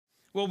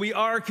Well, we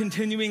are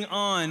continuing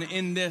on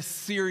in this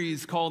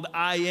series called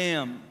I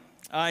Am.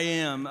 I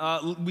Am.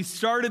 We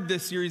started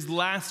this series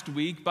last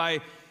week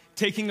by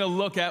taking a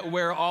look at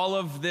where all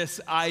of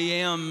this I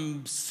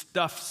Am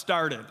stuff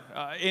started.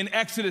 In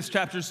Exodus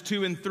chapters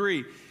 2 and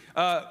 3.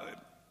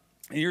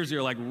 Here's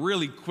your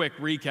really quick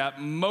recap.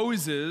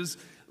 Moses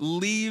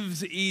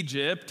leaves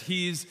Egypt.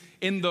 He's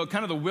in the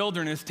kind of the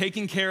wilderness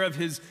taking care of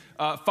his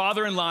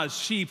father-in-law's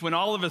sheep when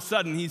all of a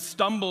sudden he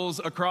stumbles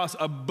across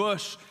a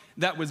bush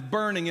that was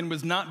burning and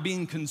was not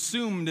being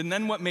consumed. And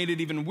then what made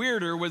it even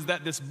weirder was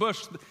that this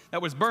bush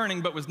that was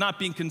burning but was not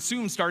being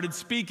consumed started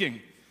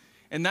speaking.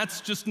 And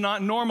that's just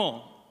not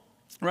normal,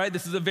 right?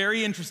 This is a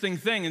very interesting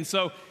thing. And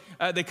so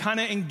they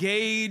kind of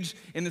engage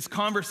in this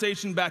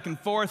conversation back and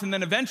forth. And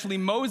then eventually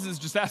Moses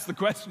just asks the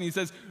question. He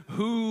says,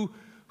 who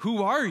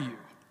are you?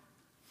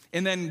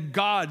 And then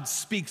God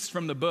speaks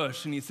from the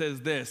bush and he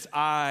says this,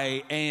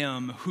 I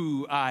am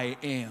who I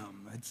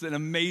am. It's an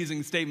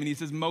amazing statement. He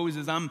says,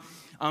 Moses,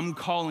 I'm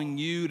calling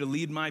you to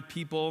lead my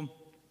people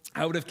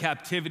out of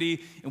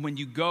captivity. And when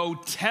you go,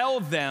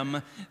 tell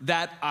them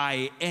that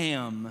I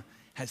am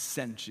has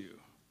sent you.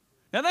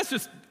 Now that's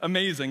just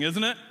amazing,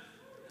 isn't it?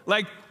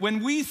 Like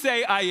when we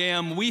say I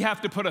am, we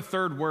have to put a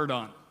third word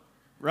on,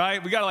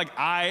 right? We got to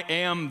I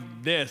am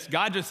this.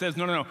 God just says,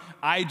 no,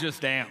 I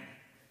just am.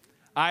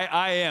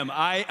 I am.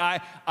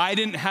 I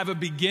didn't have a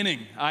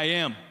beginning. I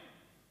am.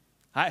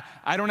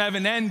 I don't have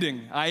an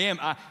ending. I am.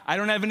 I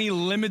don't have any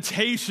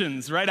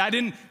limitations, right? I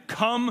didn't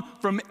come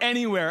from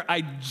anywhere.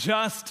 I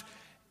just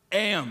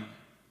am.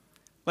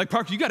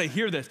 Parker, you got to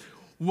hear this.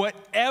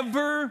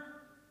 Whatever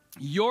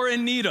you're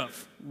in need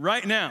of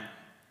right now,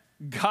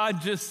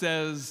 God just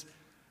says,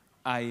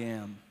 I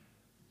am.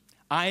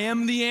 I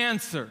am the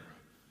answer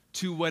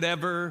to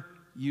whatever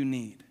you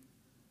need.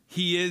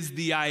 He is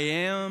the I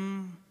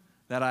am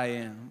that I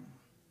am.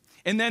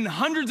 And then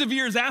hundreds of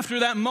years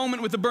after that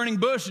moment with the burning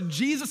bush,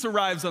 Jesus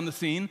arrives on the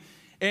scene,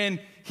 and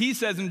he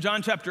says in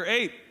John chapter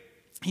 8,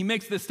 he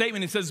makes this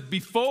statement. He says,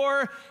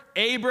 before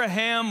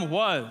Abraham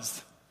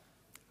was,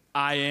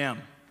 I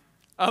am.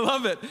 I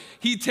love it.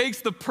 He takes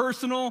the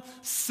personal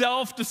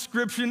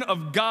self-description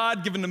of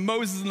God given to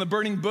Moses in the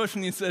burning bush,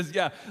 and he says,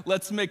 yeah,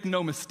 let's make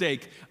no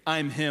mistake,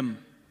 I'm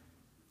him.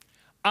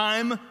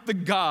 I'm the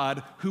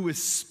God who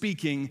is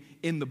speaking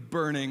in the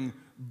burning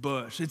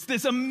bush. It's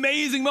this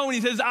amazing moment.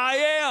 He says, I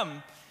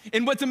am.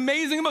 And what's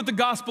amazing about the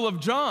Gospel of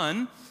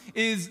John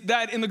is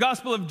that in the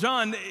Gospel of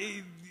John,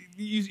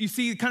 you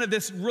see kind of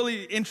this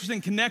really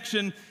interesting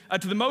connection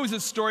to the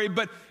Moses story,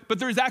 but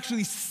there's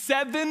actually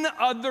 7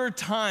 other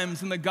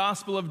times in the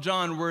Gospel of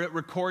John where it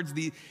records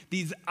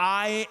these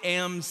I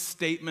am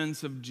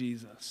statements of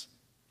Jesus.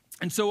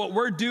 And so what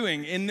we're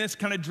doing in this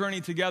kind of journey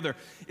together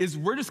is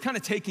we're just kind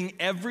of taking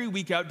every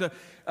week out to,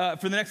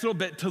 for the next little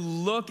bit to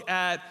look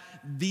at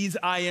these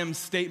I am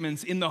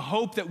statements in the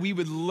hope that we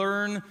would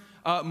learn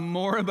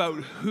more about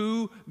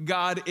who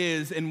God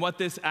is and what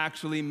this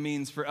actually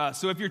means for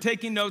us. So if you're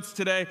taking notes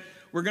today,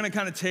 we're going to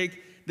kind of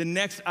take the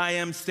next I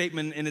am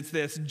statement, and it's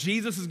this.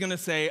 Jesus is going to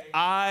say,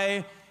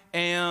 I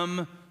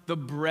am the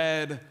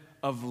bread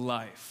of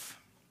life.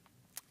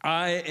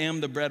 I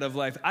am the bread of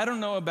life. I don't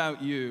know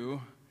about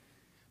you,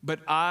 but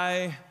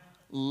I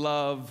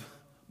love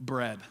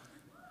bread.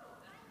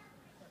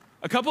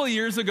 A couple of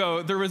years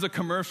ago, there was a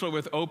commercial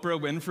with Oprah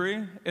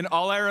Winfrey, and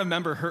all I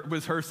remember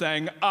was her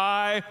saying,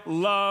 I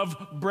love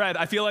bread.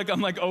 I feel like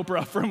I'm like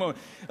Oprah for a moment.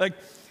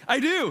 I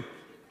do.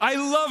 I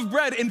love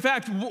bread. In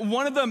fact,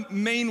 one of the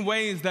main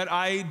ways that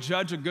I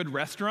judge a good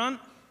restaurant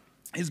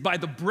is by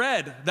the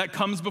bread that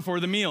comes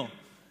before the meal.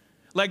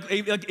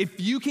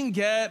 If you can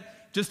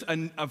get just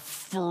a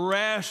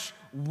fresh,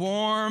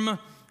 warm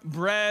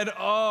bread,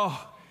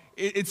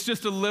 it's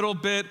just a little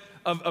bit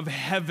of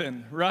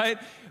heaven, right?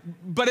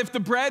 But if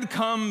the bread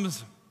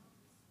comes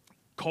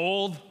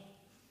cold,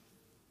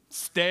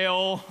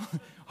 stale,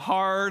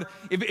 hard,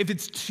 if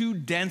it's too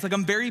dense,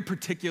 I'm very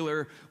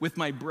particular with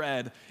my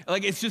bread.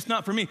 It's just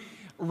not for me.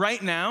 Right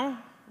now,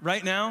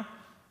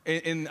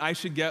 and I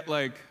should get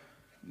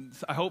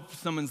I hope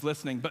someone's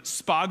listening, but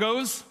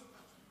Spago's,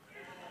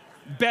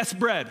 best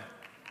bread.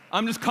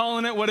 I'm just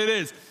calling it what it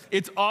is.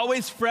 It's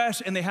always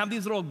fresh, and they have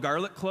these little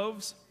garlic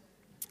cloves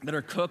that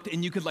are cooked,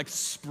 and you could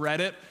spread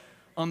it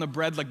on the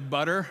bread like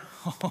butter.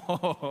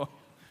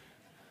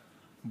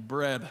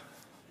 Bread.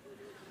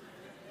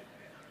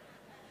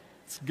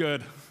 It's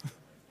good.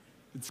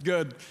 It's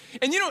good.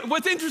 And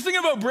what's interesting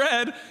about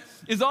bread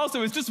is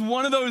also it's just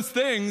one of those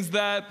things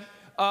that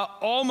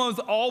almost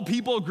all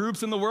people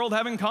groups in the world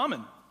have in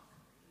common.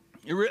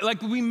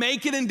 We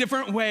make it in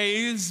different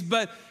ways,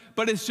 but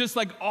it's just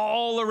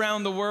all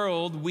around the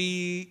world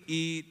we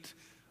eat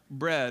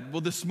bread.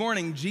 Well, this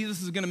morning,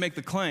 Jesus is going to make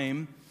the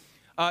claim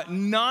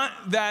not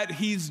that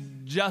he's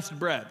just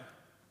bread.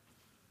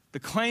 The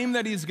claim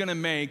that he's going to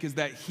make is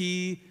that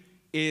he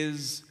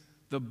is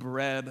the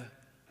bread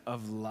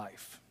of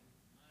life.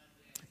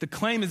 The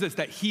claim is this,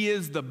 that he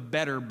is the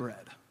better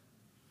bread.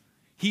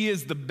 He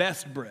is the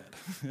best bread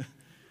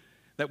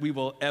that we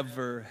will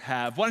ever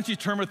have. Why don't you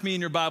turn with me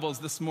in your Bibles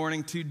this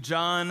morning to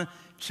John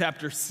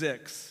chapter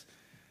 6.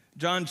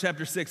 John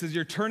chapter 6. As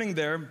you're turning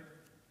there,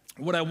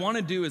 what I want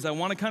to do is I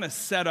want to kind of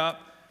set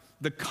up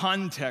the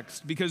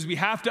context, because we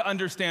have to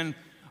understand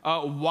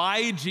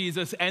why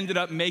Jesus ended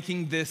up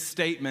making this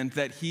statement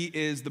that he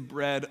is the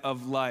bread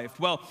of life.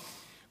 Well,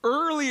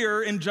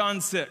 earlier in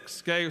John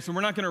 6, okay, so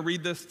we're not going to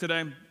read this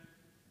today,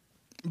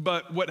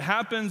 but what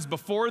happens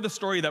before the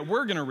story that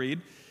we're going to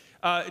read,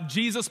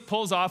 Jesus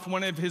pulls off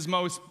one of his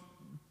most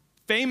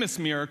famous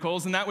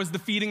miracles, and that was the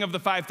feeding of the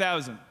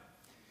 5,000.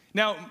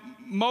 Now,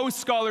 most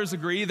scholars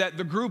agree that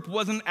the group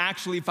wasn't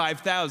actually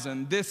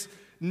 5,000. This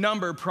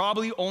number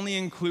probably only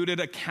included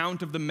a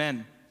count of the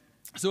men.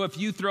 So if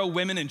you throw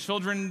women and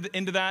children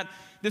into that,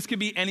 this could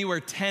be anywhere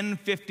 10,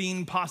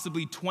 15,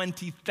 possibly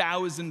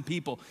 20,000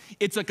 people.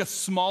 It's like a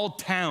small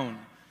town.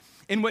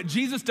 And what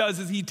Jesus does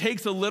is he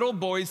takes a little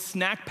boy's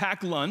snack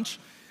pack lunch.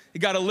 He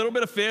got a little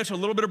bit of fish, a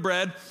little bit of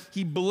bread.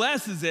 He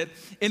blesses it,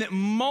 and it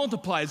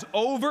multiplies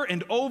over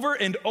and over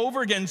and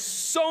over again,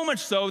 so much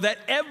so that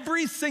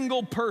every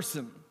single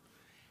person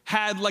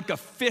had like a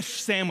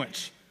fish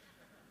sandwich.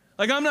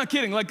 Like, I'm not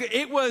kidding. Like,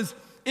 it was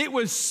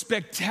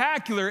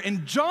spectacular.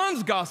 And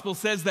John's gospel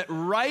says that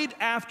right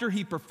after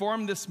he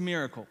performed this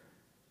miracle,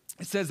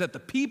 it says that the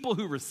people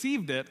who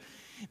received it,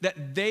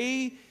 that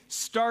they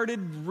started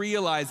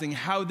realizing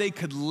how they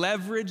could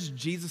leverage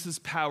Jesus'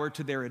 power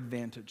to their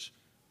advantage.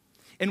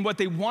 And what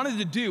they wanted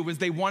to do was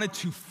they wanted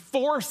to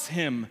force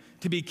him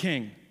to be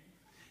king,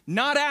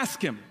 not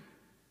ask him.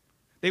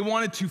 They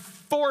wanted to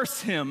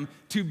force him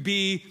to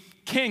be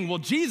king. Well,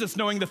 Jesus,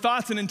 knowing the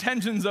thoughts and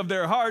intentions of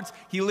their hearts,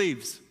 he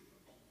leaves.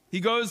 He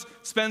goes,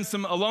 spends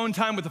some alone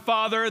time with the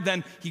Father,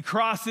 then he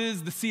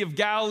crosses the Sea of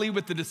Galilee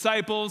with the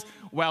disciples.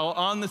 While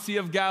on the Sea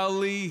of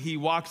Galilee, he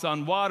walks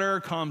on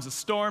water, calms a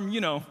storm,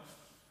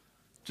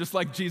 just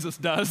like Jesus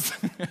does.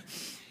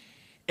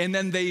 And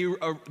then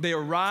they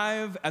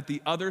arrive at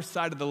the other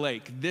side of the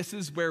lake. This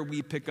is where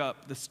we pick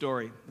up the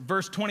story.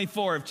 Verse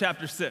 24 of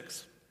chapter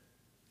 6.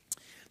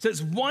 It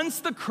says, once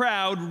the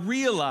crowd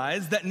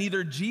realized that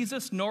neither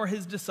Jesus nor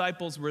his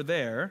disciples were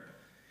there,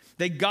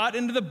 they got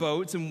into the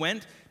boats and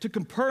went to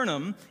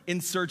Capernaum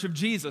in search of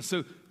Jesus.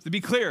 So to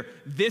be clear,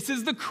 this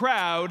is the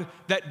crowd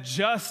that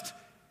just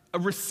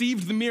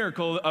received the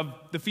miracle of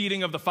the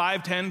feeding of the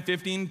 5, 10,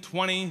 15,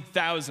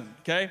 20,000,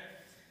 okay?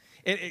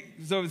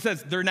 So it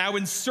says they're now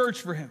in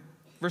search for him.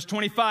 Verse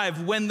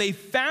 25, when they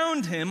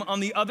found him on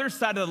the other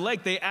side of the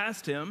lake, they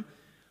asked him,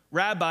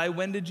 Rabbi,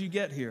 when did you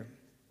get here?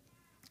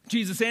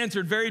 Jesus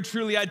answered, very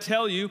truly, I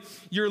tell you,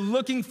 you're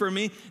looking for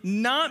me,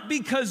 not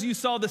because you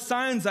saw the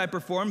signs I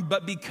performed,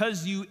 but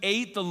because you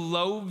ate the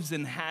loaves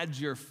and had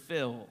your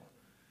fill.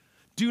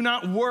 Do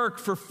not work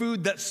for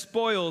food that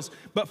spoils,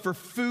 but for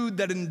food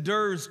that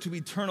endures to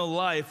eternal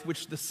life,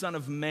 which the Son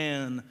of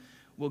Man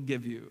will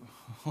give you.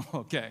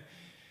 Okay.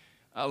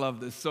 I love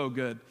this, so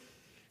good.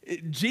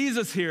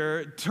 Jesus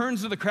here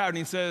turns to the crowd and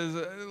he says,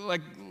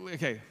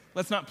 okay,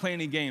 let's not play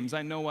any games.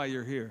 I know why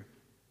you're here.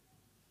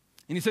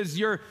 And he says,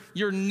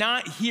 you're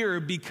not here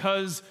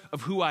because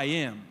of who I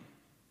am.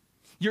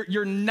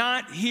 You're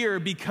not here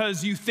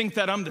because you think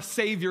that I'm the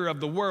savior of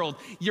the world.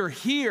 You're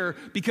here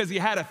because you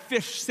had a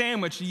fish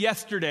sandwich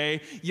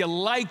yesterday, you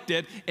liked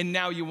it, and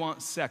now you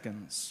want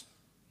seconds.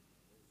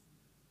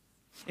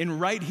 And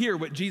right here,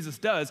 what Jesus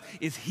does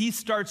is he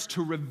starts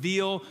to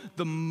reveal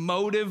the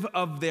motive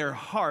of their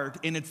heart,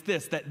 and it's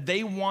this, that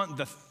they want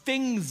the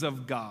things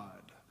of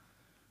God,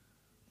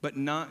 but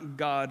not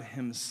God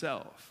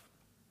himself.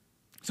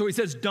 So he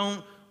says,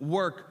 don't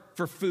work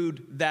for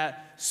food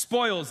that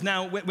spoils.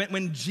 Now,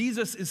 when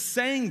Jesus is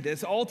saying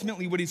this,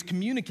 ultimately what he's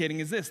communicating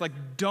is this, like,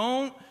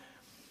 don't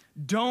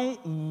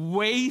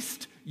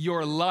waste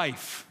your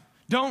life.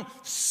 Don't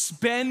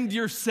spend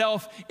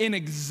yourself in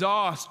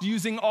exhaust,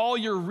 using all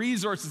your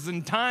resources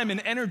and time and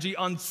energy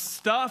on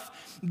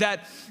stuff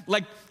that,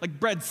 like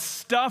bread,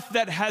 stuff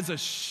that has a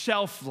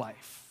shelf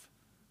life.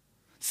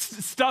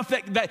 Stuff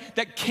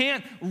that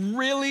can't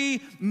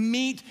really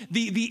meet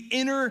the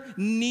inner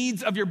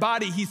needs of your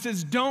body. He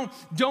says, don't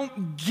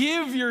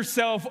give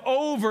yourself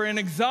over and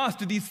exhaust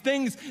to these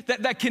things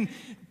that can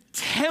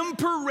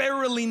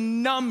temporarily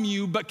numb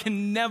you, but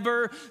can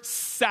never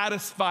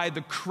satisfy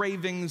the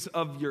cravings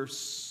of your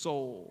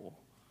soul.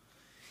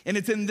 And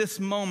it's in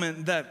this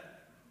moment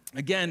that,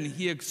 again,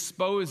 he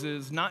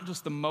exposes not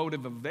just the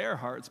motive of their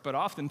hearts, but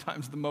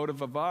oftentimes the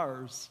motive of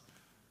ours.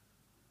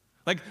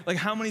 Like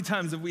how many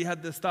times have we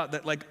had this thought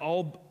that, like,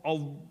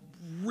 I'll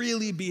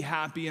really be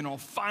happy and I'll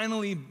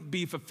finally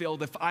be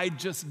fulfilled if I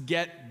just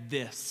get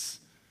this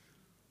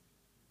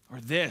or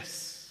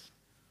this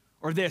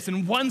or this.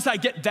 And once I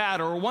get that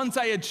or once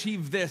I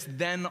achieve this,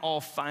 then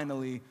I'll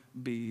finally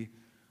be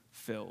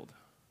filled.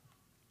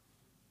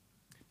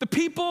 The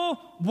people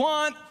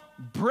want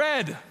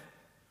bread.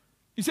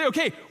 You say,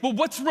 okay, well,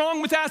 what's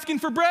wrong with asking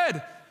for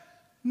bread?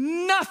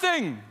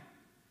 Nothing.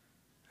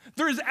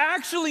 There is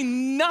actually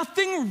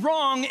nothing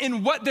wrong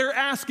in what they're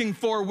asking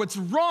for. What's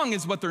wrong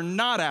is what they're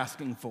not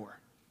asking for.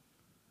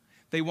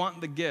 They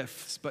want the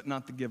gifts, but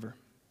not the giver.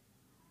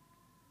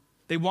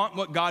 They want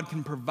what God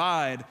can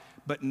provide,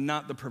 but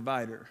not the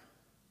provider.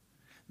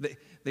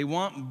 They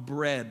want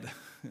bread,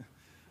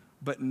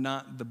 but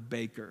not the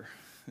baker.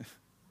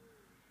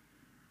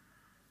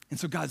 And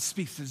so God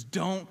speaks, says,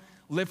 don't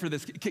live for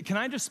this. Can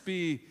I just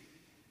be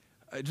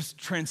just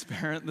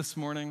transparent this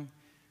morning?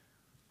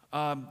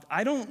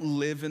 I don't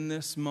live in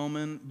this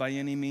moment by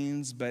any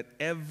means, but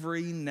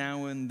every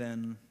now and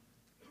then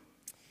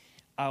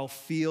I'll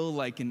feel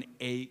like an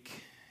ache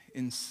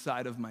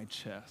inside of my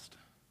chest.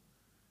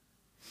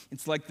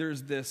 It's like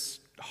there's this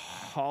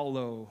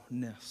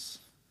hollowness.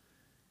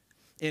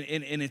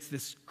 And it's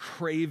this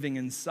craving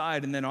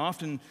inside. And then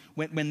often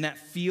when that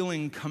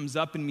feeling comes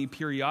up in me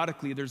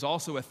periodically, there's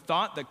also a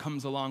thought that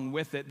comes along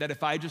with it that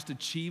if I just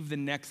achieve the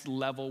next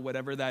level,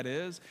 whatever that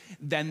is,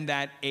 then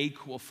that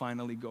ache will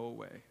finally go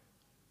away.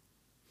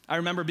 I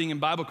remember being in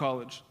Bible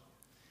college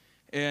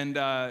and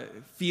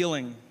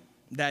feeling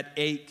that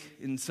ache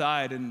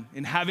inside and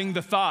having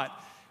the thought,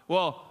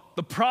 well,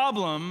 the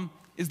problem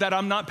is that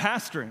I'm not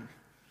pastoring.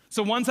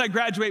 So once I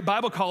graduate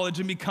Bible college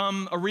and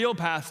become a real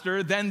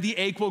pastor, then the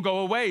ache will go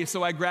away.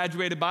 So I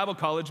graduated Bible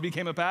college,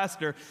 became a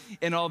pastor,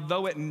 and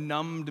although it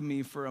numbed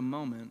me for a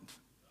moment,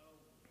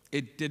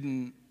 it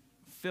didn't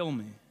fill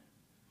me.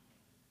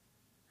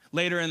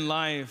 Later in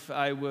life,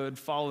 I would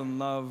fall in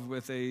love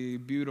with a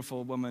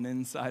beautiful woman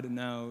inside and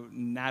out,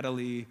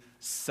 Natalie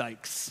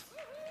Sykes.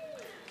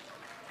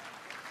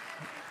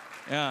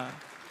 Yeah.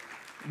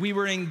 We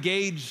were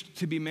engaged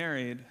to be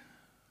married.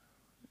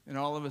 And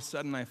all of a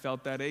sudden, I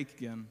felt that ache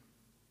again.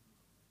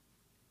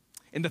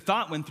 And the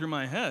thought went through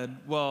my head,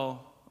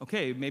 well,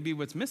 okay, maybe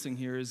what's missing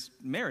here is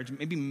marriage.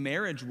 Maybe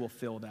marriage will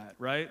fill that,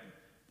 right?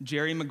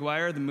 Jerry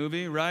Maguire, the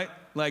movie, right?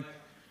 Like,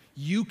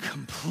 you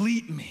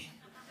complete me.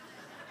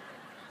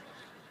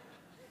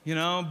 You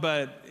know,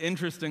 but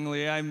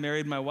interestingly, I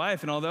married my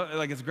wife, and although,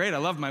 like, it's great, I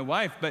love my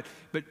wife, but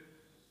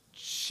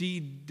she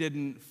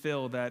didn't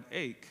fill that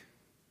ache.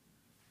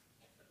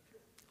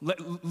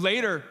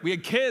 Later, we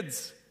had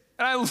kids.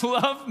 And I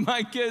love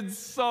my kids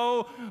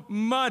so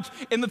much.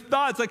 And the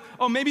thought's like,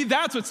 oh, maybe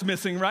that's what's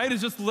missing, right?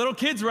 It's just little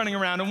kids running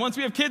around. And once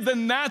we have kids,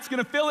 then that's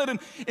going to fill it.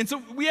 And so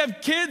we have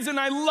kids, and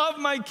I love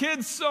my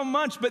kids so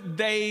much, but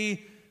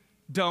they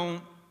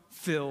don't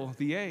fill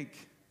the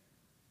ache.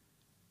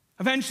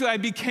 Eventually, I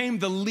became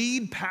the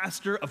lead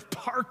pastor of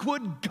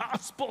Parkwood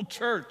Gospel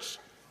Church.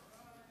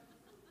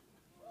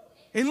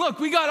 And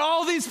look, we got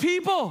all these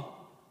people.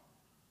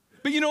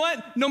 But you know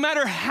what? No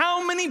matter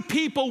how many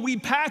people we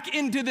pack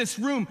into this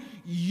room,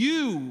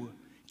 you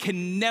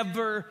can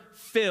never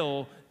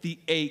fill the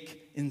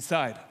ache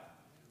inside.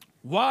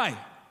 Why?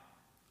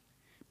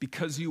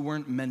 Because you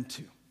weren't meant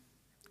to.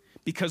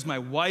 Because my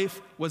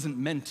wife wasn't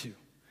meant to.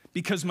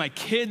 Because my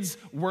kids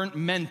weren't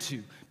meant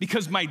to.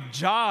 Because my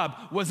job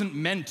wasn't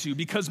meant to.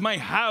 Because my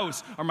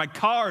house or my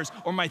cars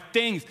or my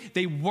things,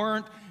 they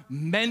weren't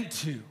meant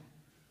to.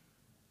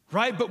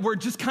 Right? But we're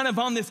just kind of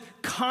on this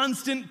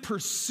constant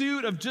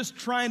pursuit of just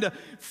trying to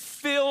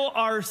fill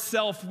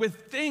ourselves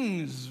with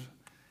things.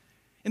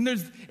 And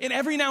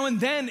every now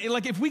and then,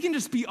 like, if we can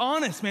just be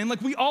honest, man,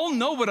 like, we all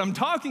know what I'm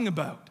talking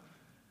about.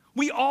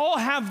 We all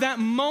have that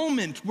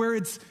moment where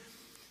it's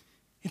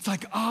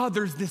like,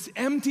 there's this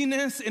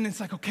emptiness, and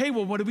it's like, okay,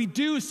 well, what do we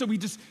do? So we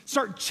just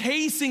start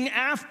chasing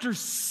after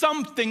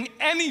something,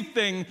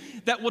 anything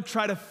that will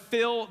try to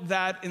fill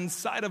that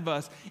inside of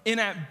us. And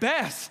at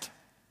best,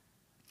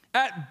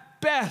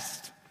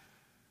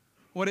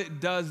 what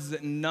it does is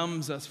it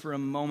numbs us for a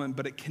moment,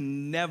 but it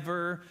can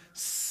never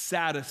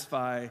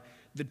satisfy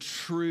the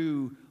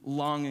true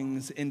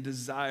longings and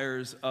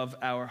desires of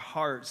our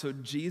heart. So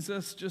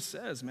Jesus just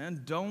says,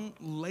 man, don't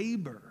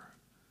labor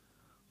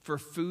for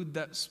food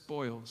that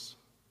spoils.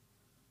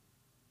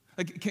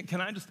 Like,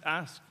 can I just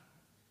ask,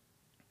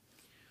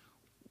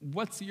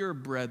 what's your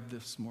bread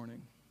this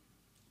morning?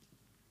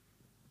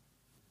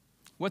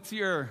 What's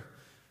your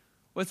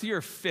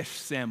fish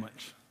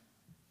sandwich?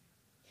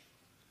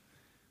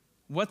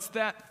 What's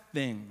that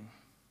thing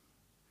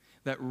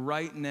that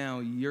right now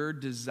you're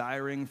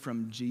desiring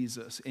from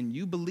Jesus, and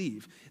you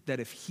believe that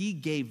if he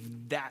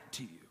gave that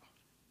to you,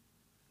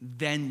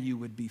 then you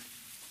would be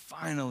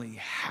finally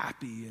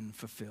happy and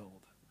fulfilled?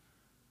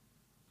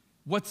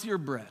 What's your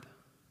bread?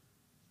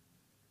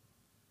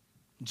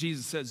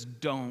 Jesus says,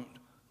 don't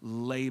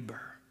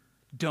labor.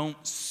 Don't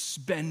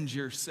spend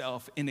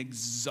yourself in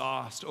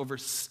exhaust over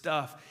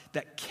stuff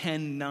that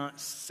cannot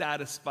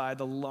satisfy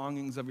the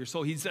longings of your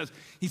soul. He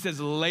says,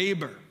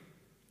 labor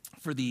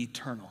for the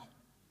eternal.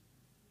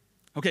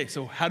 Okay,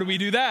 so how do we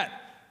do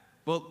that?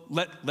 Well,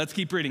 let's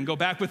keep reading. Go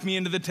back with me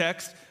into the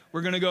text.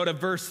 We're going to go to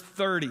verse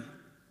 30.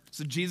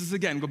 So Jesus,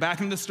 again, go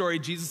back into the story.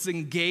 Jesus is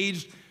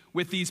engaged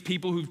with these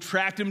people who've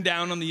tracked him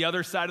down on the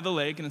other side of the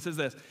lake. And it says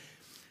this.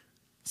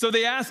 So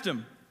they asked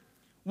him,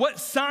 what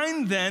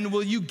sign then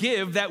will you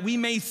give that we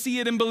may see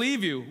it and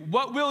believe you?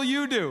 What will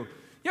you do?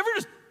 You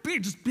ever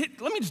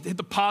let me just hit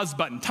the pause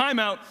button. Time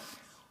out.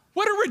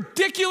 What a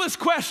ridiculous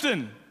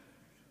question.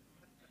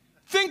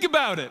 Think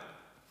about it.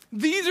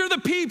 These are the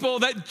people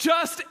that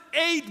just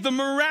ate the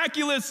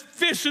miraculous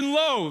fish and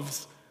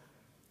loaves.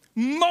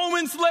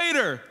 Moments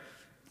later,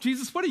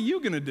 Jesus, what are you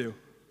going to do?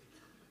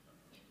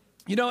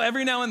 You know,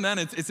 every now and then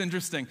it's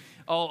interesting.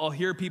 I'll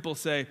hear people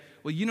say,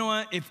 well, you know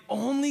what? If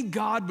only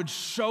God would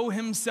show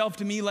himself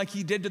to me like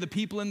he did to the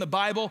people in the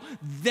Bible,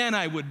 then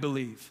I would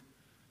believe.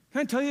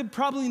 Can I tell you?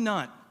 Probably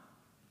not.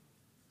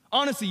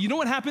 Honestly, you know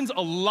what happens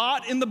a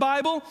lot in the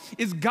Bible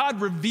is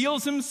God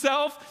reveals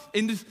himself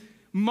in just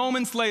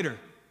moments later.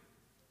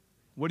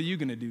 What are you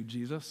going to do,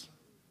 Jesus?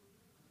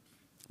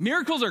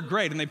 Miracles are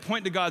great and they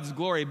point to God's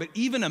glory, but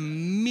even a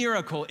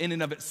miracle in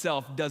and of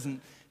itself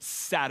doesn't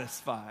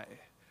satisfy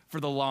for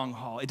the long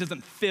haul. It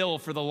doesn't fill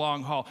for the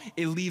long haul.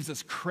 It leaves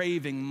us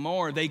craving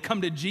more. They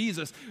come to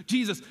Jesus.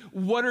 Jesus,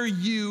 what are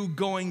you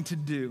going to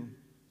do?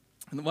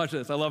 And watch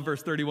this. I love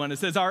verse 31. It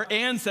says, our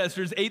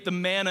ancestors ate the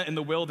manna in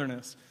the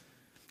wilderness.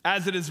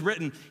 As it is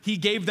written, he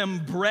gave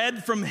them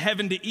bread from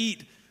heaven to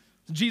eat.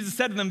 Jesus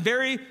said to them,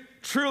 very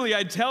truly,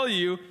 I tell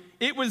you,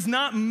 it was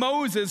not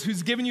Moses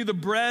who's given you the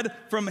bread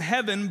from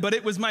heaven, but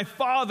it was my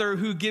Father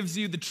who gives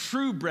you the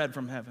true bread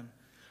from heaven.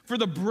 For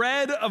the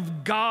bread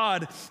of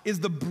God is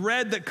the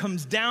bread that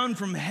comes down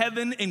from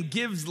heaven and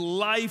gives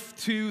life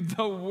to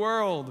the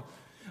world.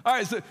 All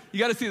right, so you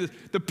got to see this.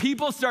 The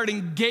people start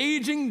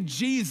engaging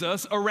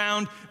Jesus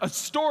around a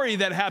story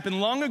that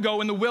happened long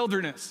ago in the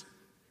wilderness.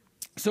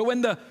 So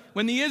when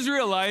the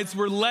Israelites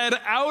were led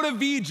out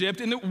of Egypt,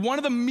 and one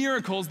of the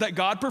miracles that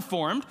God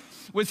performed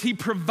was he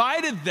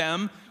provided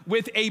them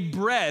with a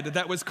bread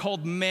that was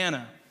called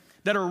manna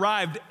that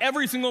arrived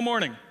every single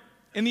morning.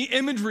 And the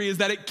imagery is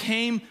that it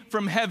came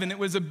from heaven. It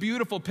was a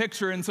beautiful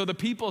picture. And so the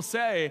people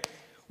say,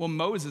 well,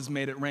 Moses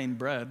made it rain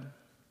bread.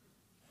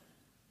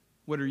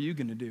 What are you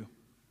going to do?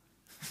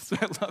 So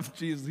I love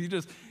Jesus.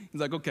 He's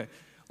like, okay,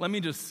 let me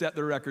just set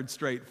the record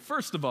straight.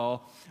 First of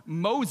all,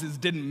 Moses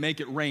didn't make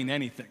it rain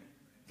anything.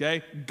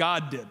 Okay?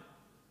 God did.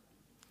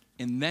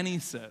 And then he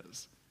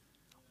says,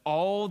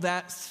 all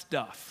that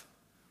stuff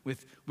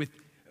with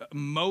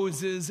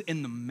Moses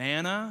and the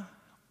manna,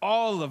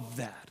 all of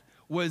that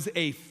was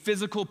a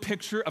physical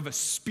picture of a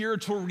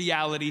spiritual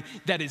reality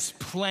that is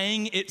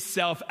playing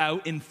itself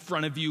out in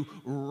front of you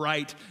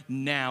right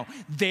now.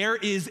 There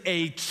is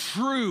a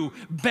true,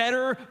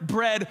 better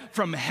bread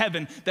from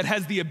heaven that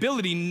has the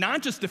ability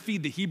not just to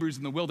feed the Hebrews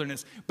in the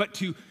wilderness, but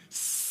to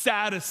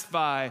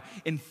satisfy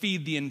and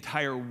feed the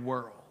entire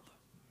world.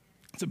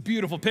 It's a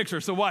beautiful picture.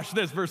 So watch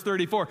this, verse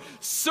 34.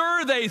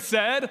 Sir, they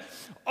said,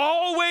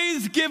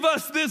 always give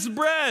us this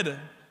bread,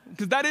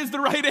 because that is the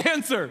right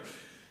answer.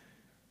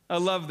 I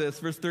love this,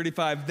 verse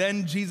 35.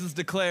 Then Jesus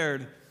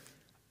declared,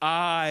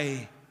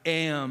 I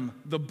am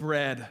the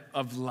bread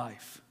of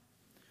life.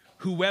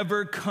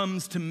 Whoever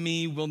comes to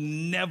me will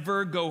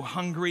never go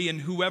hungry,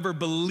 and whoever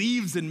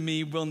believes in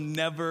me will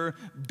never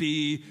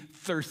be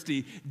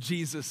thirsty.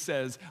 Jesus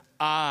says,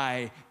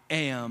 I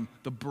am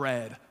the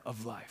bread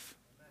of life.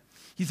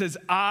 He says,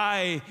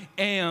 I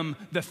am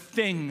the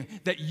thing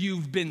that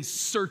you've been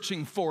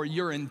searching for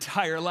your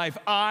entire life.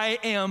 I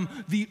am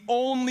the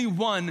only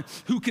one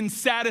who can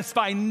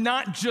satisfy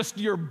not just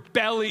your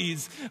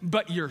bellies,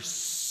 but your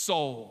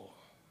soul.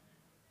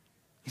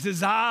 He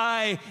says,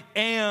 I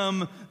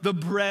am the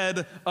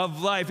bread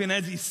of life. And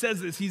as he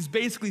says this, he's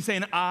basically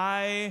saying,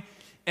 I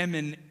am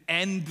an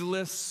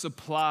endless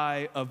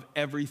supply of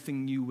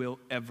everything you will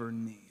ever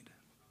need.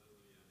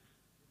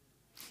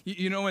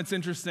 You know what's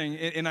interesting,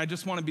 and I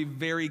just want to be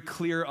very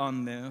clear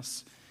on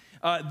this.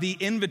 The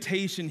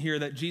invitation here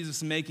that Jesus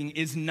is making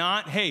is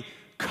not, hey,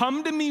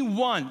 come to me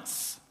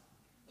once,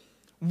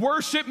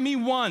 worship me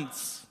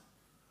once,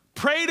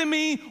 pray to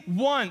me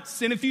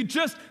once, and if you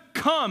just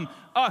come,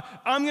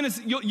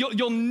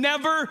 you'll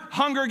never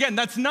hunger again.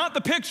 That's not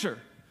the picture.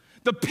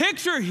 The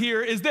picture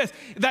here is this,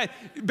 that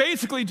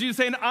basically Jesus is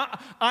saying,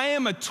 I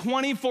am a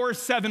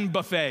 24/7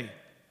 buffet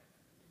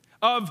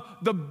of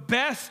the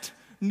best,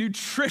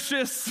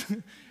 nutritious,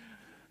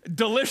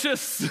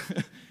 delicious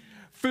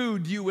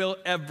food you will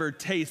ever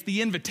taste. The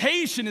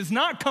invitation is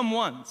not come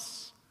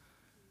once.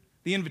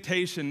 The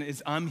invitation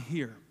is I'm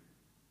here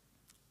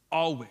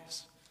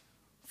always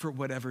for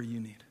whatever you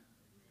need.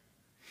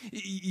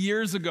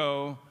 Years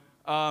ago,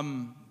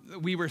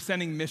 we were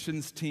sending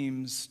missions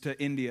teams to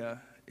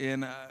India,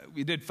 and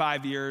we did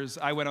 5 years.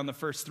 I went on the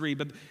first 3,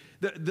 but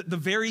the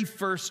very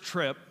first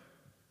trip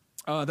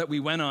that we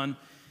went on,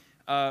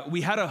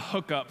 we had a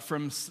hookup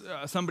from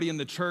somebody in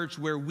the church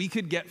where we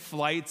could get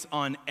flights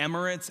on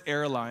Emirates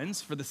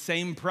Airlines for the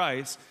same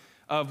price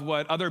of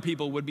what other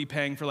people would be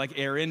paying for like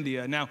Air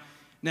India. Now,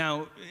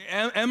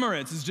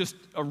 Emirates is just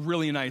a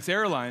really nice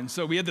airline,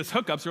 so we had this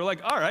hookup, so we're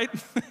like, all right,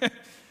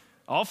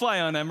 I'll fly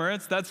on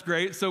Emirates, that's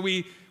great. So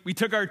we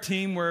took our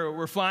team,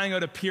 we're flying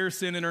out of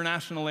Pearson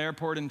International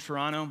Airport in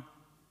Toronto,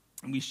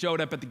 and we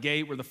showed up at the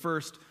gate. We're the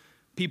first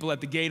people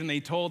at the gate, and they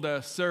told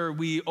us, sir,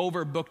 we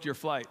overbooked your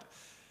flight.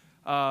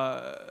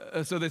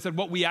 So they said,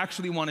 what we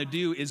actually want to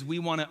do is we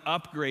want to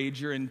upgrade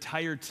your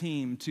entire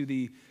team to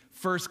the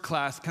first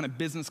class, kind of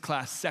business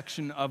class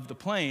section of the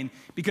plane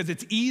because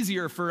it's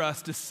easier for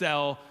us to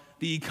sell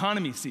the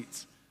economy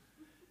seats.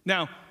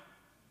 Now,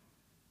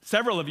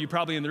 several of you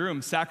probably in the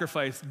room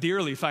sacrificed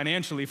dearly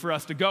financially for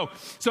us to go.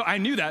 So I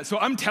knew that. So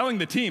I'm telling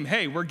the team,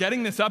 hey, we're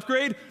getting this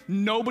upgrade.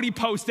 Nobody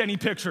post any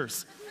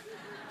pictures,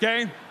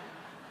 okay?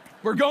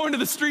 We're going to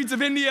the streets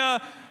of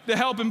India to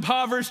help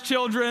impoverished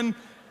children.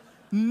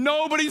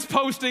 Nobody's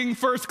posting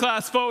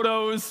first-class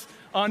photos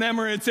on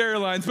Emirates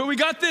Airlines, but we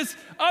got this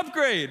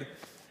upgrade.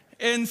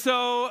 And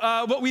so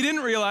what we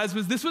didn't realize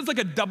was this was like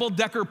a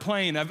double-decker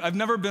plane. I've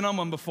never been on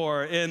one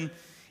before. And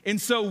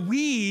so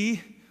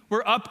we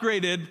were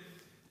upgraded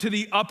to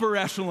the upper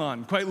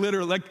echelon, quite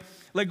literally.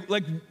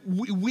 Like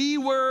we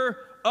were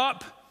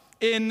up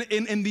in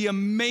the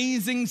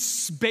amazing,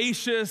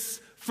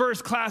 spacious,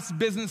 first-class,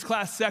 business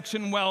class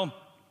section, while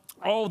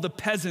all the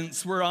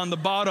peasants were on the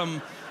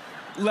bottom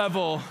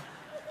level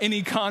in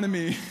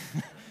economy.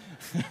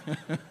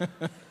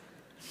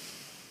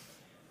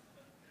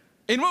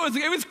 And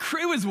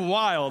it was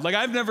wild. Like,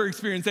 I've never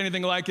experienced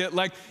anything like it.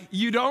 Like,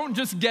 you don't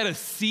just get a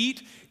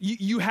seat.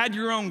 You had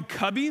your own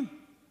cubby,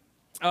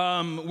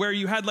 where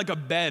you had like a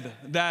bed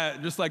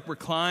that just like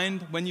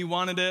reclined when you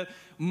wanted it,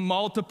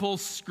 multiple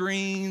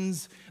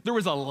screens. There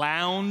was a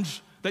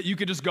lounge that you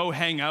could just go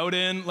hang out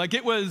in. Like,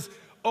 it was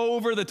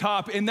over the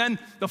top. And then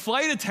the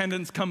flight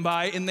attendants come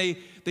by and they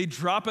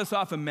drop us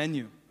off a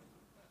menu.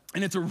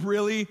 And it's a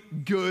really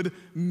good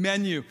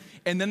menu.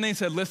 And then they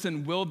said,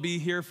 listen, we'll be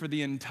here for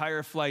the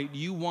entire flight.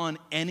 You want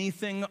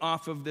anything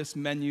off of this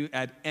menu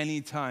at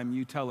any time,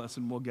 you tell us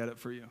and we'll get it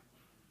for you.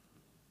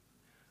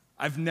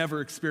 I've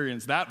never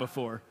experienced that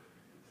before,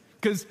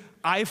 because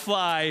I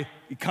fly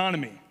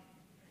economy.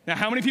 Now,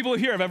 how many people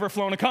here have ever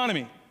flown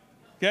economy?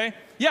 Okay?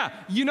 Yeah,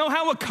 you know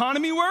how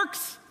economy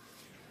works?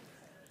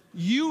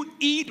 You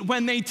eat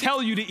when they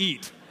tell you to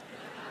eat.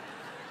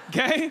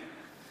 Okay?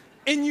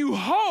 And you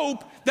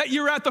hope that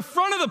you're at the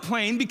front of the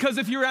plane, because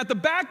if you're at the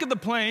back of the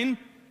plane,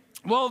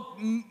 well,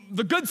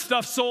 the good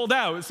stuff's sold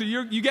out. So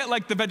you get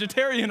like the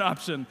vegetarian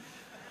option.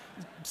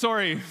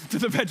 Sorry to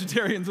the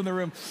vegetarians in the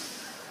room.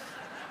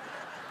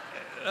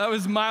 That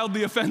was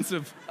mildly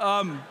offensive.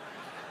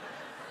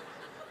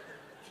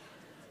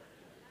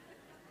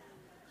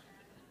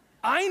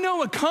 I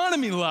know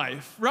economy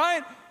life,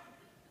 right?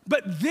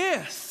 But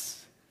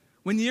this,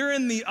 when you're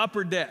in the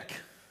upper deck,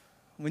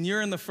 when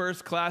you're in the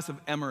first class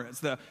of Emirates,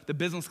 the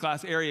business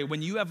class area,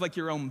 when you have like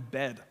your own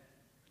bed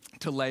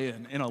to lay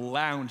in a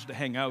lounge to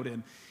hang out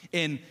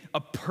in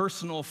a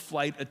personal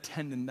flight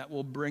attendant that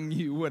will bring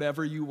you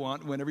whatever you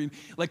want, whenever you,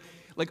 like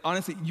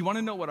honestly, you want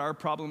to know what our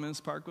problem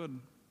is, Parkwood?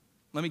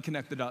 Let me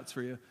connect the dots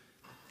for you.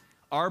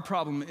 Our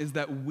problem is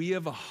that we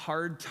have a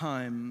hard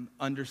time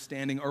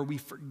understanding, or we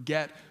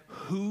forget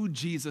who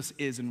Jesus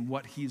is and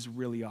what he's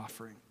really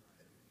offering.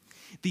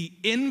 The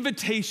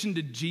invitation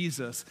to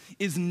Jesus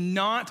is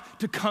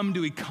not to come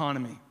to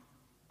economy.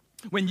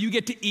 When you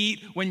get to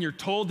eat, when you're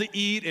told to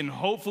eat, and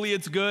hopefully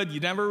it's good, you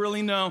never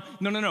really know.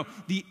 No.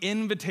 The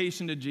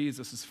invitation to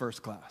Jesus is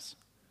first class.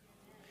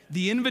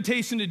 The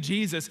invitation to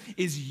Jesus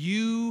is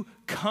you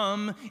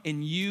come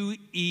and you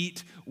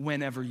eat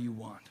whenever you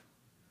want.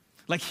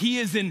 Like, he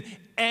is an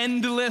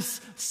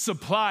endless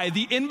supply.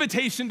 The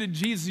invitation to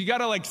Jesus, you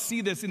gotta like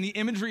see this in the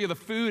imagery of the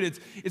food.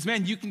 It's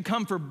man, you can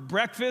come for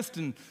breakfast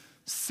and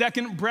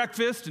second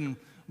breakfast and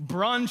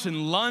brunch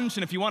and lunch.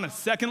 And if you want a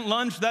second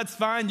lunch, that's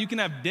fine. You can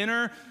have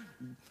dinner,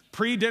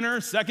 pre-dinner,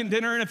 second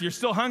dinner. And if you're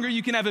still hungry,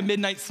 you can have a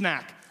midnight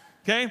snack,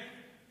 okay?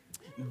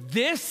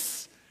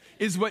 This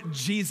is what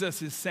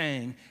Jesus is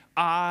saying.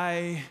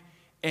 I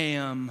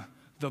am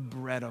the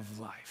bread of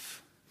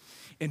life.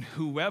 And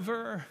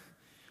whoever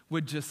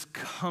would just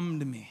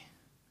come to me,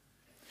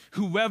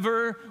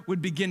 whoever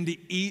would begin to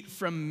eat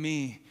from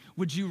me,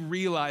 would you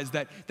realize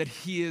that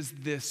he is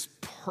this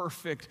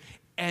perfect,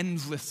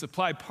 endless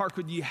supply?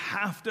 Parkwood, you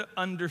have to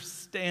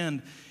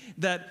understand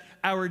that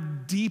our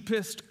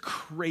deepest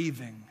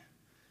craving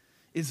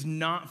is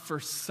not for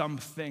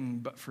something,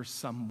 but for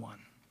someone.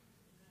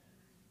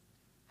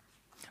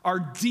 Our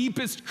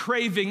deepest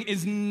craving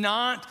is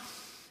not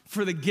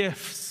for the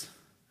gifts,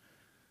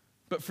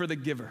 but for the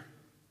giver.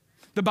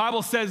 The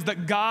Bible says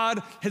that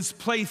God has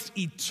placed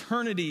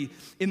eternity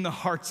in the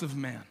hearts of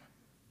man.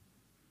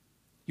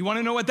 You want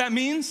to know what that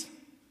means?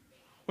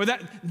 Well,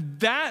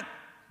 that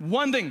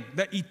one thing,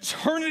 that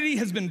eternity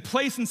has been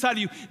placed inside of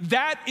you,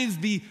 that is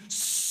the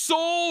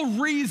sole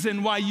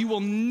reason why you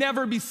will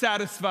never be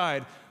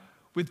satisfied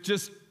with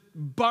just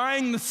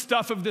buying the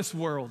stuff of this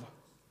world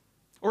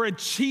or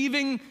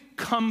achieving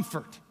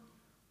comfort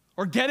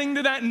or getting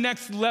to that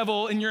next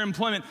level in your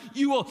employment.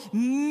 You will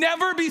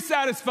never be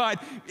satisfied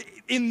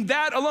in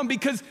that alone,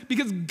 because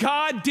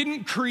God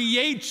didn't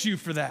create you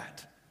for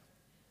that.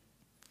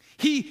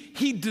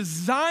 He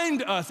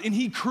designed us and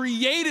he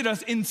created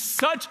us in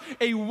such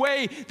a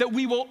way that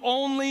we will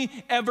only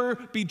ever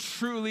be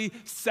truly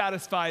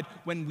satisfied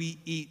when we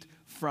eat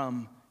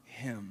from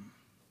him.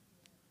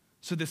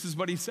 So this is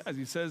what he says.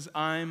 He says,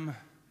 I'm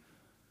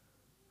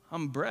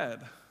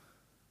bread.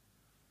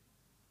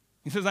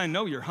 He says, I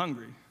know you're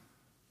hungry.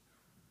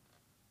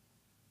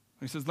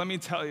 He says, let me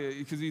tell you,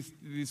 because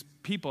these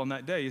people on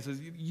that day, he says,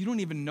 you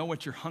don't even know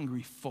what you're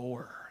hungry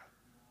for.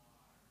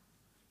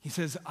 He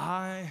says,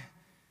 I'm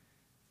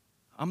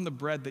the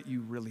bread that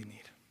you really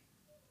need.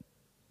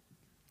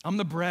 I'm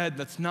the bread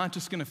that's not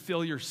just going to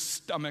fill your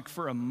stomach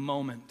for a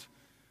moment.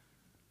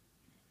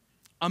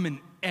 I'm an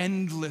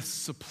endless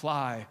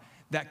supply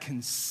that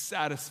can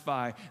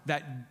satisfy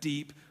that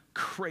deep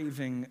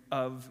craving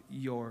of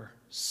your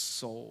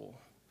soul.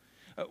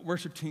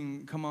 Worship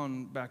team, come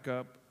on back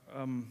up.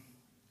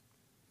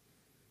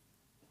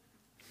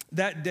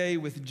 That day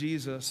with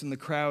Jesus and the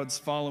crowds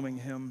following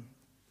him,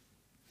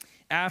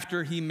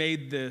 after he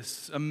made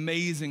this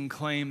amazing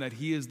claim that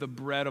he is the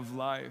bread of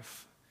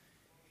life,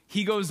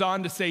 he goes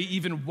on to say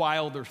even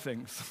wilder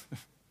things.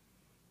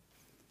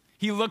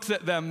 He looks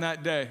at them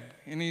that day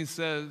and he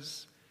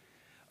says,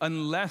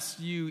 unless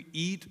you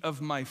eat of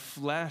my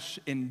flesh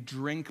and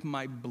drink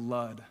my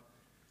blood,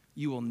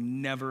 you will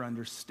never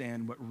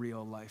understand what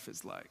real life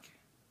is like.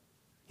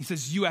 He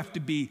says, you have to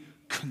be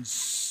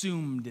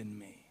consumed in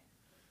me.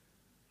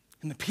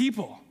 And the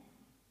people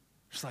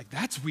are just like,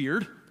 that's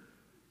weird.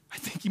 I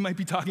think he might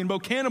be talking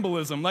about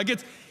cannibalism. Like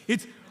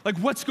it's like,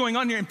 what's going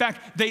on here? In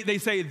fact, they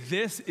say,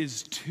 this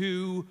is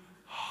too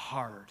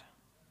hard.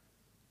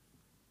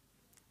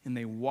 And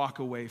they walk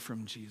away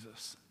from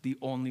Jesus, the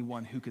only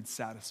one who could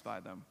satisfy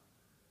them.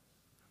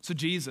 So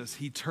Jesus,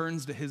 he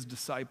turns to his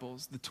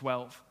disciples, the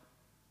 12.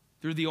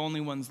 They're the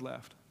only ones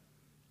left.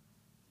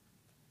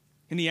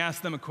 And he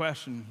asked them a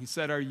question. He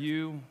said, are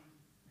you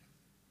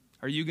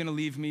going to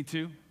leave me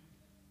too?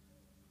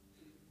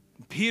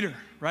 Peter,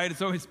 right?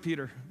 It's always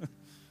Peter.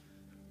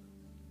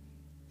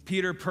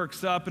 Peter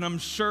perks up, and I'm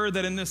sure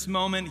that in this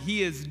moment,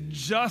 he is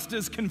just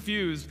as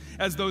confused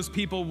as those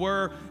people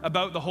were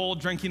about the whole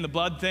drinking the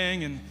blood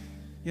thing. And,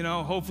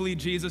 hopefully,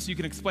 Jesus, you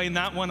can explain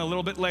that one a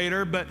little bit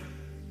later. But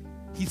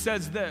he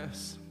says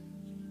this.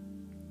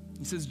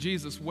 He says,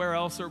 Jesus, where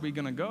else are we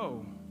going to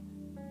go?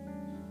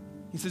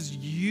 He says,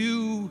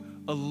 you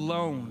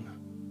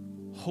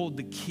alone hold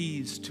the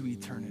keys to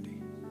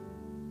eternity.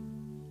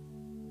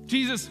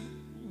 Jesus,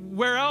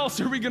 where else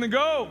are we going to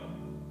go?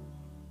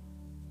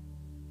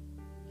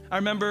 I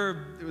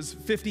remember it was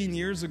 15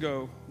 years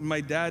ago when my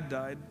dad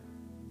died.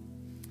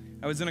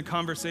 I was in a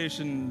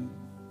conversation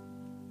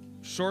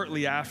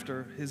shortly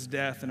after his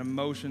death, and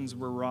emotions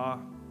were raw.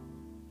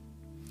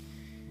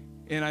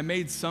 And I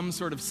made some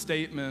sort of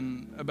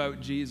statement about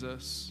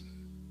Jesus.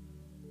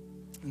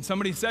 And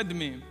somebody said to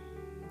me,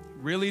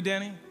 really,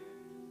 Danny?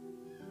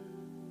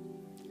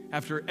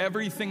 After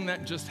everything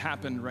that just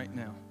happened right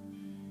now,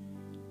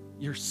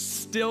 you're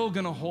still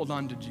going to hold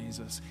on to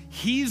Jesus.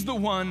 He's the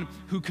one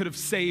who could have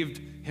saved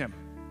him.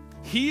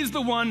 He's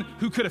the one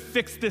who could have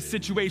fixed this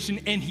situation,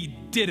 and he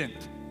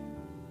didn't.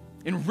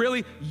 And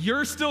really,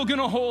 you're still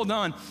going to hold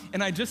on.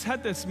 And I just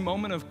had this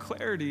moment of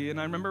clarity, and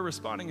I remember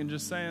responding and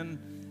just saying,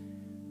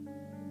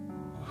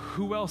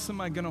 who else am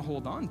I going to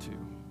hold on to?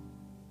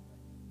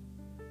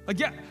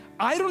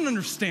 I don't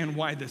understand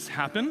why this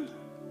happened.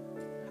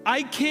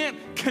 I can't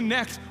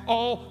connect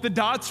all the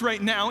dots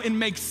right now and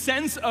make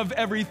sense of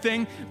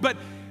everything, but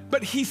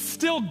he's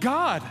still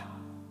God.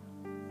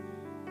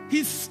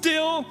 He's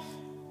still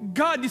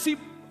God. You see,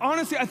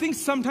 honestly, I think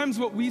sometimes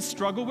what we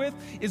struggle with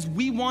is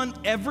we want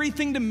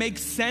everything to make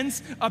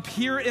sense up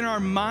here in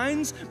our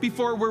minds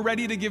before we're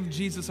ready to give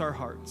Jesus our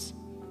hearts.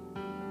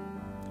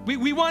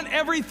 We want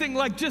everything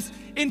like just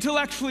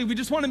intellectually. We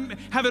just want to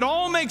have it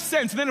all make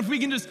sense. And then if we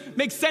can just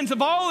make sense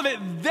of all of it,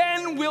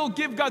 then we'll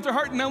give God our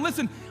heart. Now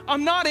listen,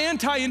 I'm not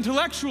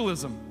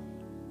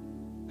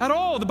anti-intellectualism at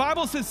all. The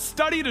Bible says,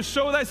 study to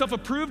show thyself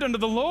approved unto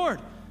the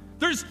Lord.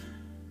 There's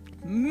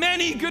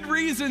many good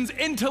reasons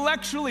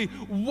intellectually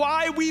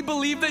why we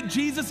believe that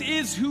Jesus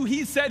is who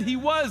he said he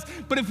was.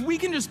 But if we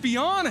can just be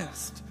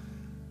honest,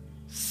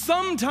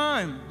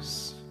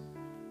 sometimes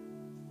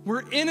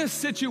we're in a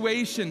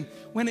situation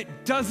when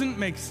it doesn't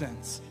make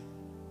sense.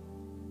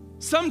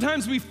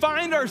 Sometimes we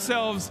find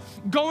ourselves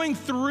going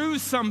through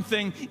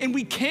something and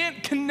we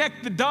can't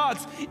connect the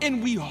dots,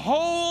 and we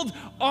hold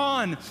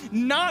on,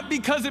 not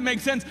because it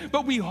makes sense,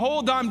 but we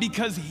hold on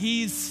because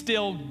he's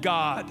still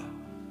God.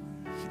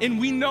 And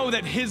we know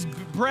that his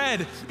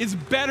bread is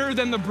better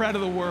than the bread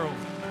of the world.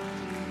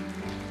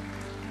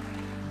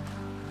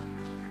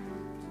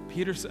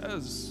 Peter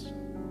says,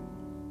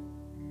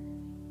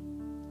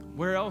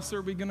 where else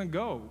are we going to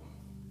go?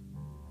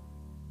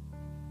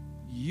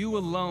 You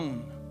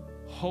alone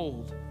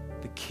hold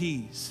the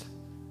keys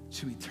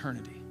to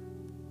eternity.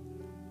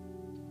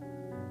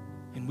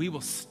 And we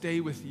will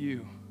stay with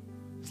you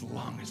as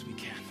long as we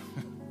can.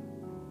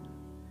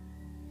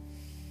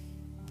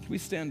 Can we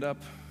stand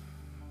up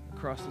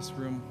across this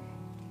room?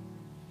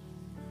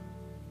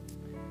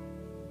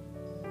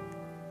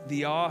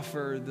 The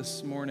offer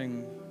this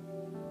morning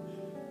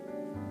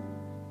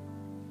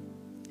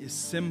is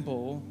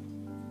simple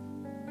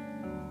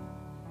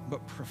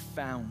but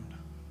profound.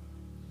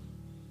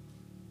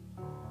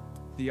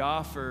 The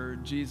offer,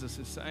 Jesus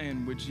is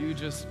saying, would you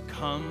just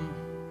come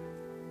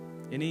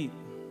and eat?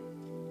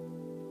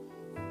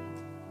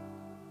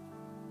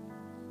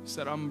 He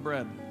said, I'm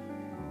bread.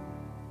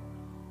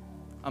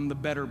 I'm the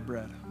better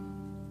bread.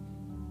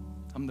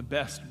 I'm the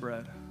best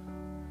bread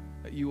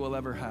that you will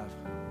ever have.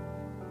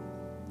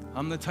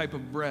 I'm the type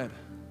of bread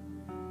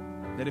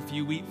that if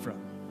you eat from,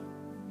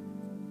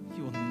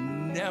 you will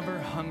never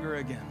hunger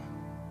again.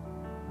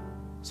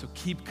 So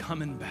keep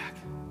coming back.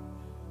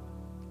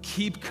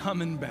 keep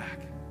coming back.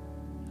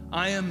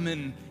 I am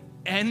an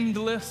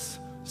endless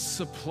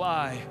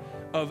supply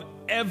of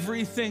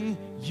everything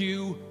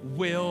you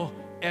will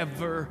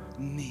ever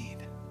need.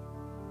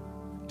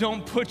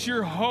 Don't put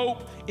your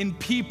hope in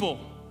people.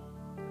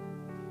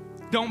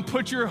 Don't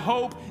put your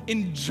hope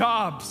in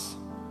jobs.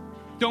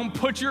 Don't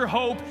put your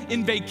hope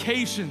in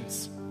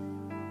vacations.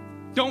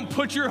 Don't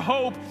put your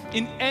hope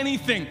in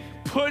anything.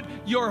 Put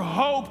your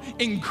hope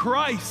in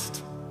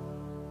Christ.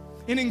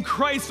 And in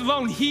Christ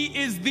alone, He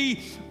is the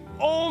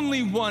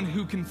only one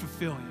who can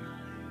fulfill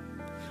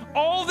you.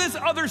 All this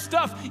other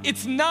stuff,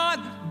 it's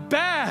not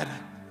bad.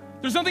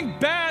 There's nothing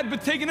bad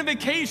with taking a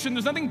vacation.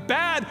 There's nothing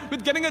bad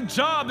with getting a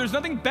job. There's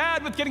nothing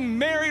bad with getting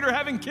married or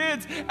having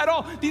kids at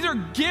all. These are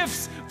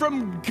gifts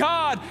from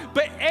God.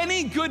 But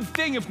any good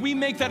thing, if we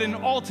make that an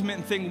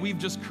ultimate thing, we've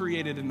just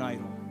created an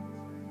idol.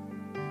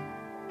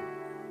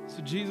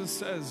 So Jesus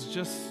says,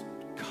 just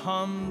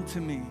come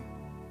to me.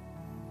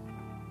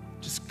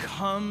 Just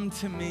come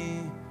to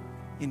me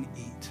and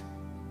eat.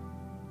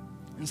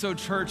 And so,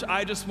 church,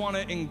 I just want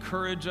to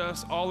encourage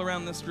us all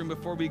around this room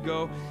before we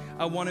go.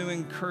 I want to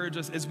encourage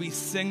us as we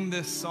sing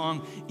this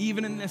song,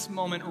 even in this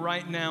moment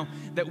right now,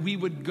 that we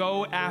would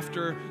go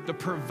after the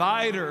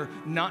provider,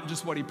 not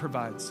just what He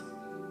provides.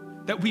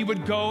 That we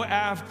would go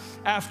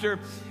after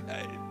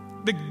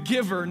the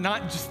giver,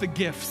 not just the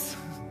gifts.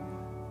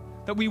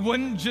 That we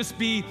wouldn't just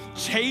be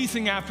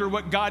chasing after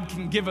what God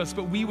can give us,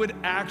 but we would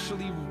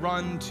actually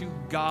run to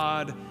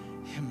God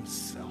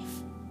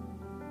Himself.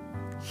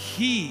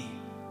 He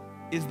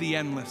is the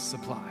endless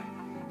supply.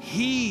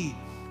 He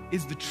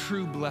is the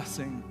true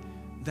blessing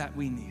that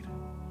we need.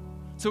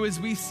 So as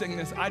we sing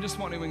this, I just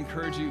want to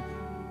encourage you,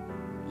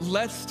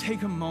 let's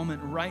take a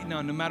moment right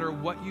now, no matter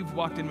what you've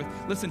walked in with.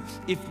 Listen,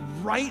 if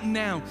right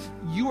now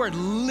you are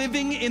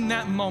living in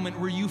that moment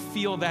where you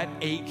feel that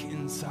ache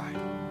inside,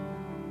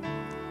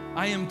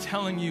 I am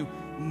telling you,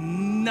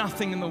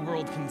 nothing in the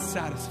world can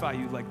satisfy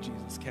you like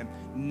Jesus can.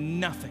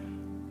 Nothing.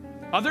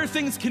 Other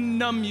things can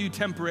numb you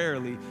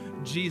temporarily.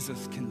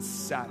 Jesus can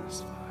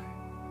satisfy.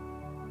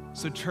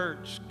 So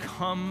church,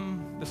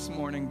 come this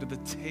morning to the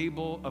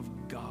table of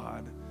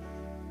God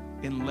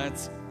and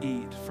let's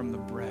eat from the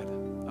bread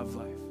of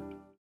life.